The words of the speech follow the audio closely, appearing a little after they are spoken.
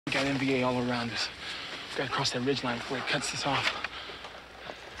We got NVA all around us. We gotta cross that ridgeline before he cuts us off.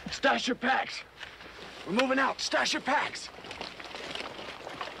 Stash your packs. We're moving out. Stash your packs.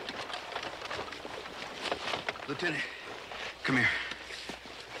 Lieutenant, come here.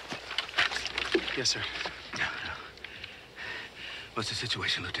 Yes, sir. No. What's the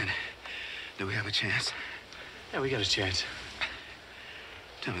situation, Lieutenant? Do we have a chance? Yeah, we got a chance.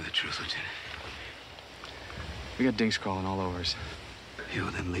 Tell me the truth, Lieutenant. We got dinks crawling all over us. You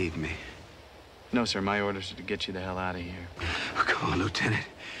will then leave me. No, sir. My orders are to get you the hell out of here. Oh, come on, Lieutenant.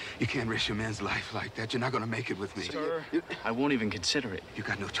 You can't risk your man's life like that. You're not going to make it with me. Sir, I won't even consider it. You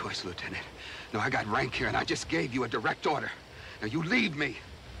got no choice, Lieutenant. No, I got rank here, and I just gave you a direct order. Now, you leave me.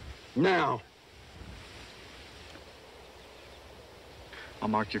 Now. I'll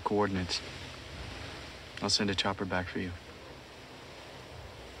mark your coordinates. I'll send a chopper back for you.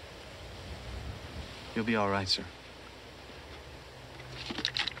 You'll be all right, sir.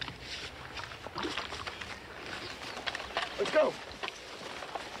 Let's go.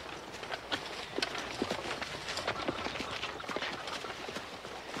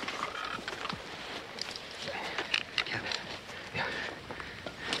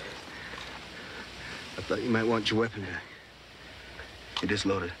 I thought you might want your weapon back. It is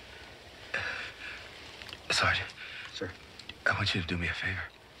loaded. Sergeant. Sir. I want you to do me a favor.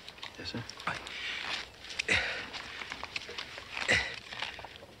 Yes, sir.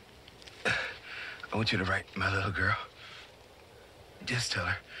 I want you to write my little girl. Just tell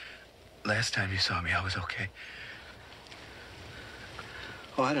her, last time you saw me, I was okay.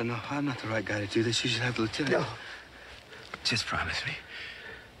 Oh, I don't know. I'm not the right guy to do this. You should have the lieutenant. No. Just promise me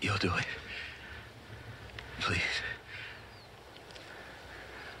you'll do it. Please.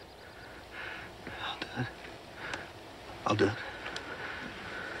 I'll do it. I'll do it.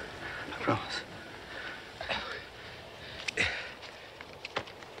 I promise.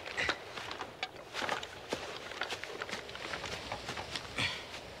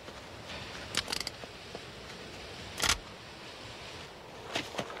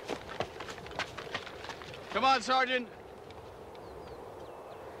 Come on, Sergeant.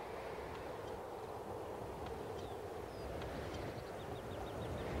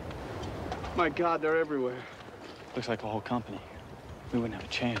 My God, they're everywhere. Looks like a whole company. We wouldn't have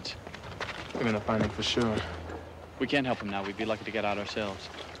a chance. We're gonna find him for sure. We can't help him now. We'd be lucky to get out ourselves.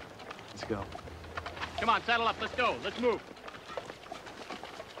 Let's go. Come on, saddle up. Let's go. Let's move.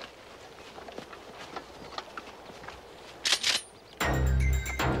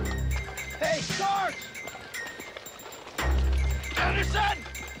 Hey, Sarge! Anderson!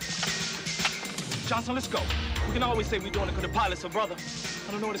 Johnson, let's go. We can always say we're doing it because the pilot's a brother.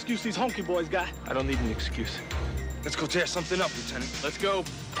 I don't know what excuse these honky boys got. I don't need an excuse. Let's go tear something up, Lieutenant. Let's go.